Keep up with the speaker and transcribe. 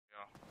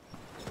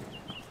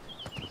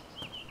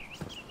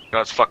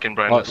That's fucking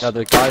brainless. Oh, yeah,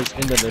 the guy's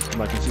in the lift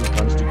and I can see his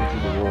gun sticking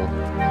through the wall.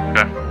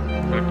 Okay.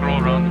 Gonna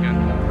crawl around again.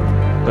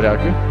 But yeah,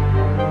 okay.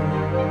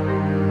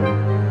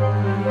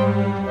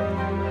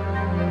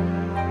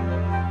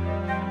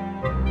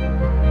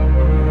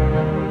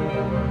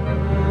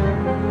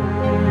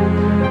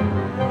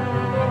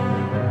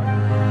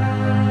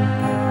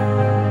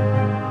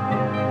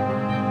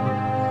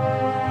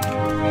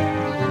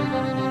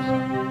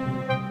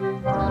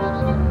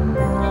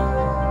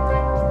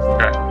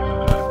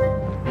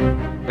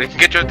 We can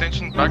get your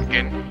attention back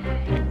again.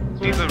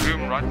 See the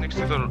room right next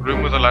to the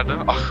room with the ladder?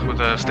 With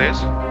the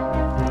stairs?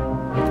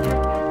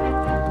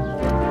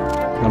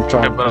 I'm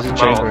trying, Okay, but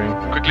chambering.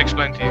 I'll quickly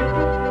explain to you.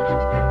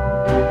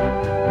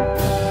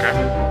 Okay.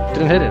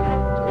 Didn't hit him.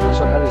 I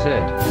shot at his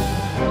head.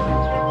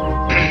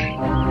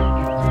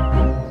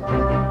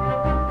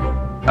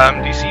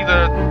 Do you see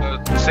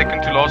the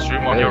second to last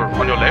room on your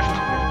left?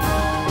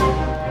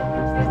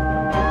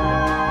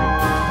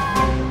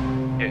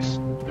 Yes.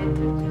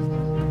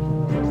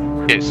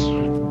 Yes,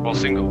 well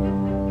single.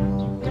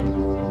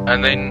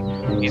 And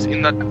then he's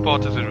in that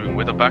part of the room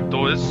where the back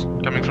door is,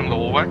 coming from the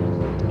hallway.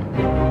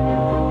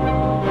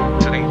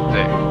 Sitting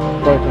there.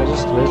 Bro, can I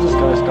just, where's this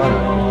guy's gun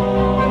at?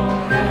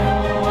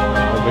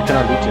 Where can I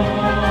loot him?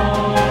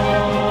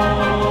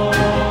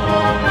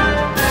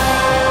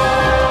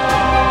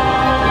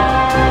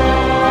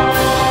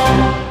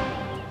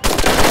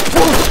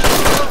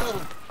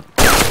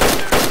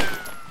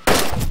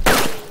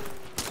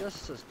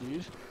 Justice,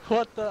 dude.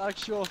 What the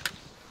actual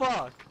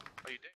fuck?